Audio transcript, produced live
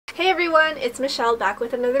Hey everyone, it's Michelle back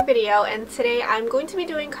with another video, and today I'm going to be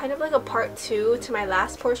doing kind of like a part 2 to my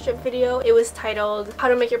last pore strip video. It was titled How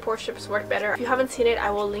to Make Your Pore Strips Work Better. If you haven't seen it,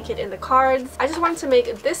 I will link it in the cards. I just wanted to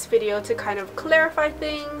make this video to kind of clarify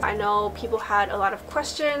things. I know people had a lot of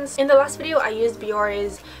questions. In the last video I used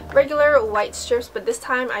Biore's regular white strips, but this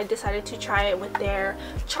time I decided to try it with their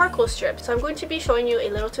charcoal strips. So I'm going to be showing you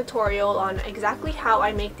a little tutorial on exactly how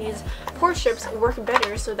I make these pore strips work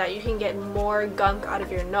better so that you can get more gunk out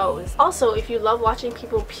of your nose. Also, if you love watching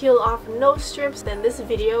people peel off nose strips, then this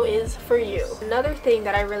video is for you. Another thing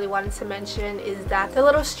that I really wanted to mention is that the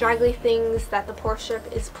little straggly things that the pore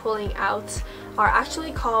strip is pulling out are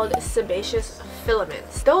actually called sebaceous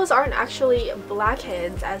filaments. Those aren't actually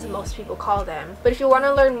blackheads as most people call them, but if you want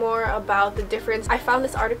to learn more about the difference, I found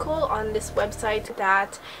this article on this website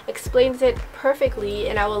that explains it perfectly,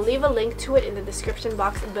 and I will leave a link to it in the description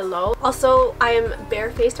box below. Also, I am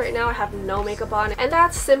barefaced right now. I have no makeup on, and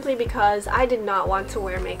that's simply because I did not want to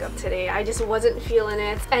wear makeup today. I just wasn't feeling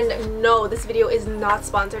it. And no, this video is not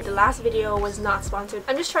sponsored. The last video was not sponsored.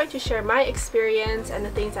 I'm just trying to share my experience and the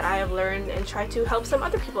things that I have learned and try to help some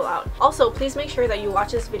other people out. Also, please make sure that you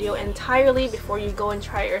watch this video entirely before you go and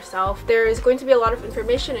try it yourself. There is going to be a lot of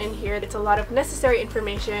information in here. It's a lot of necessary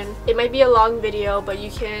information. It might be a long video, but you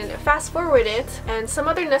can fast forward it. And some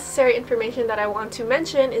other necessary information that I want to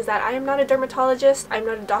mention is that I am not a dermatologist. I'm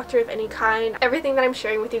not a doctor of any kind. Everything that I'm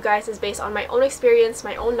sharing with you guys is based on my own experience,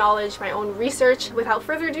 my own knowledge, my own research. Without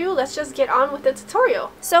further ado, let's just get on with the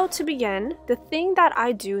tutorial. So to begin, the thing that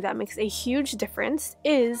I do that makes a huge difference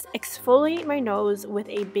is exfoliate my nose with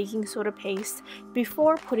a baking soda paste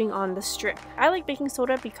before putting on the strip. I like baking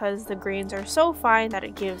soda because the grains are so fine that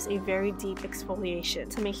it gives a very deep exfoliation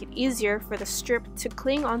to make it easier for the strip to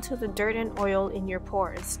cling onto the dirt and oil in your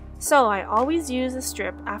pores. So I always use a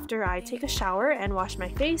strip after I take a shower and wash my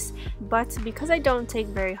face, but because I don't take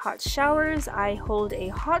very hot showers, I hold a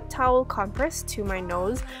hot towel compress to my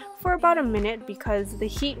nose for about a minute because the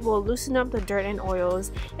heat will loosen up the dirt and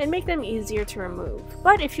oils and make them easier to remove.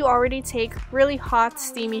 But if you already take really hot,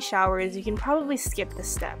 steamy showers, you can probably skip this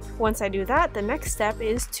step. Once I do that, the next step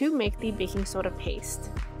is to make the baking soda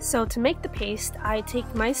paste. So to make the paste, I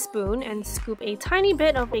take my spoon and scoop a tiny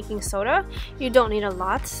bit of baking soda. You don't need a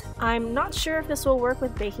lot. I'm not sure if this will work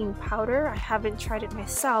with baking powder. I haven't tried it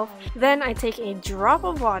myself. Then I take a drop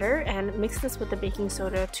of water and mix this with the baking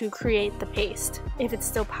soda to create the paste. If it's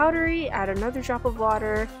still powdery, add another drop of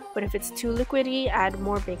water, but if it's too liquidy, add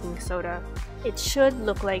more baking soda. It should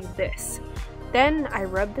look like this. Then I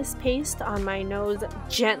rub this paste on my nose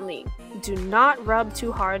gently. Do not rub too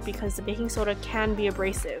hard because the baking soda can be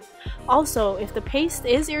abrasive. Also, if the paste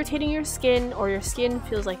is irritating your skin or your skin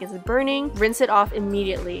feels like it's burning, rinse it off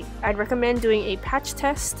immediately. I'd recommend doing a patch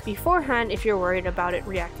test beforehand if you're worried about it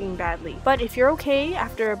reacting badly. But if you're okay,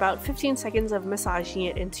 after about 15 seconds of massaging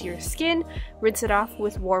it into your skin, rinse it off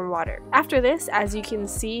with warm water. After this, as you can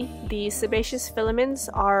see, the sebaceous filaments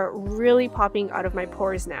are really popping out of my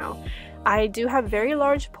pores now. I do have very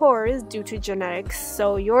large pores due to genetics,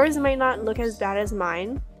 so yours might not look as bad as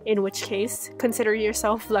mine, in which case, consider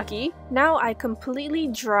yourself lucky. Now I completely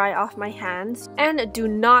dry off my hands, and do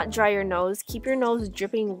not dry your nose. Keep your nose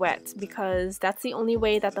dripping wet because that's the only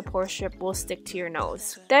way that the pore strip will stick to your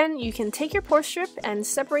nose. Then you can take your pore strip and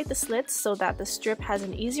separate the slits so that the strip has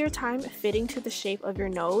an easier time fitting to the shape of your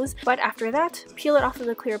nose. But after that, peel it off of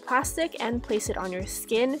the clear plastic and place it on your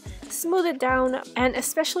skin. Smooth it down, and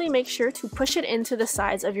especially make sure to push it into the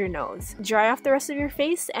sides of your nose. Dry off the rest of your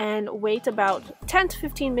face and wait about 10 to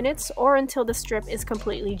 15 minutes or until the strip is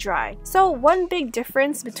completely dry. So one big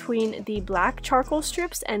difference between the black charcoal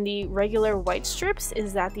strips and the regular white strips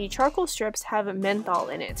is that the charcoal strips have menthol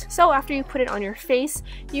in it. So after you put it on your face,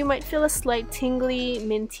 you might feel a slight tingly,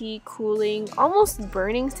 minty, cooling, almost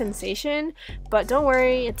burning sensation, but don't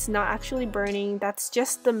worry, it's not actually burning. That's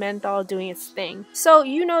just the menthol doing its thing. So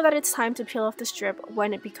you know that it's time to peel off the strip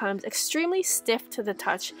when it becomes extremely stiff to the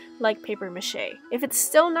touch, like paper mache. If it's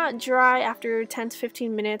still not dry after 10 to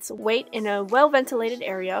 15 minutes, wait in a well-ventilated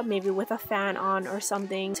area, maybe with a fan on or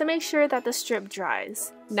something, to make sure that the strip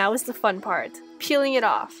dries. Now is the fun part, peeling it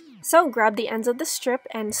off. So grab the ends of the strip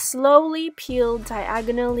and slowly peel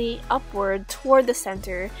diagonally upward toward the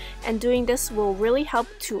center, and doing this will really help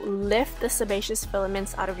to lift the sebaceous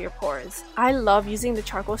filaments out of your pores. I love using the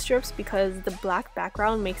charcoal strips because the black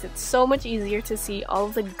background makes it so much easier to see all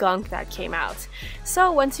of the gunk that came out.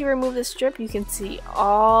 So once you remove the strip, you can see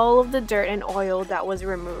all of the dirt and oil that was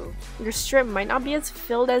removed. Your strip might not be as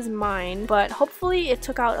filled as mine, but hopefully it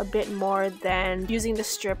took out a bit more than using the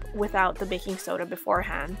strip without the baking soda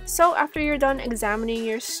beforehand. So after you're done examining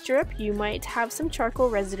your strip, you might have some charcoal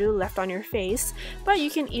residue left on your face, but you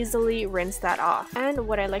can easily rinse that off. And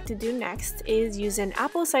what I like to do next is use an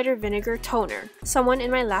apple cider vinegar toner. Someone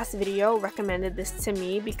in my last video recommended this to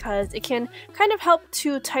me because it can kind of help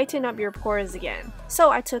to tighten up your pores again. So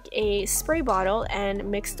I took a spray bottle and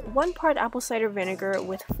mixed 1 part apple cider vinegar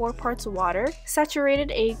with 4 parts water,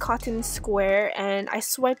 saturated a cotton square, and I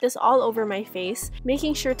swiped this all over my face,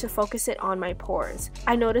 making sure to focus it on my pores.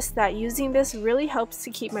 I noticed that using this really helps to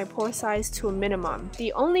keep my pore size to a minimum.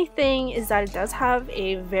 The only thing is that it does have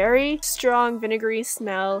a very strong vinegary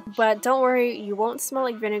smell, but don't worry, you won't smell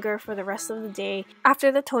like vinegar for the rest of the day.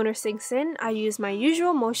 After the toner sinks in, I use my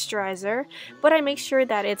usual moisturizer, but I make sure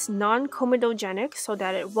that it's non-comedogenic so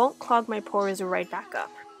that it won't clog my pores right back up.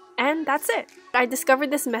 And that's it! I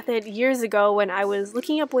discovered this method years ago when I was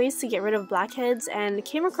looking up ways to get rid of blackheads and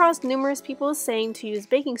came across numerous people saying to use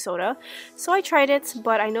baking soda, so I tried it,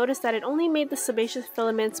 but I noticed that it only made the sebaceous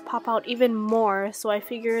filaments pop out even more, so I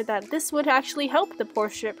figured that this would actually help the pore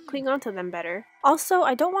strip cling onto them better. Also,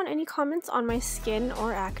 I don't want any comments on my skin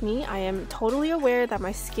or acne. I am totally aware that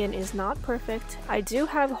my skin is not perfect. I do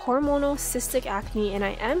have hormonal cystic acne and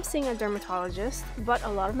I am seeing a dermatologist, but a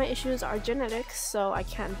lot of my issues are genetic, so I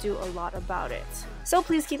can't do a lot about it. So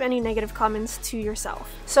please keep any negative comments to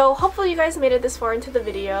yourself. So hopefully you guys made it this far into the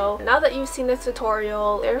video. Now that you've seen this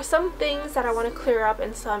tutorial, there are some things that I want to clear up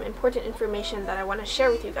and some important information that I want to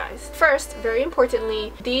share with you guys. First, very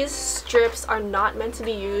importantly, these strips are not meant to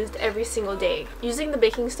be used every single day. Using the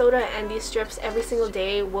baking soda and these strips every single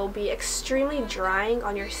day will be extremely drying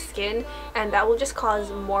on your skin, and that will just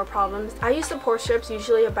cause more problems. I use the pore strips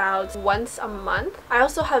usually about once a month. I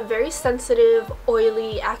also have very sensitive,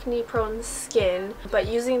 oily, acne-prone skin, but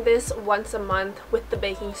using this once a month with the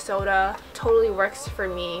baking soda totally works for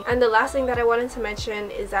me. And the last thing that I wanted to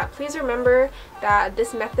mention is that please remember that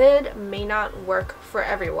this method may not work for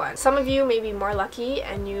everyone. Some of you may be more lucky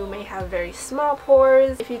and you may have very small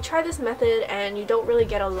pores. If you try this method and you don't really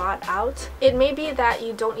get a lot out, it may be that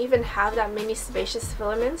you don't even have that many sebaceous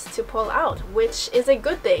filaments to pull out, which is a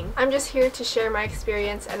good thing. I'm just here to share my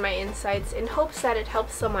experience and my insights in hopes that it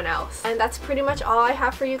helps someone else. And that's pretty much all I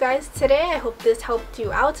have for you guys today. I hope this helped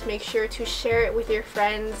you out. Make sure to share it with your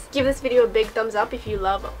friends. Give this video a big thumbs up if you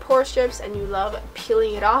love pore strips and you love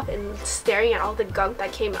peeling it off and staring at all the gunk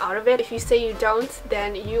that came out of it. If you say you don't,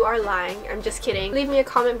 then you are lying. I'm just kidding. Leave me a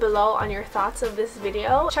comment below on your thoughts of this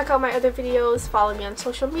video. Check out my other videos, follow me on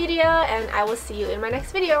social media, and I will see you in my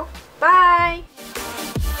next video. Bye!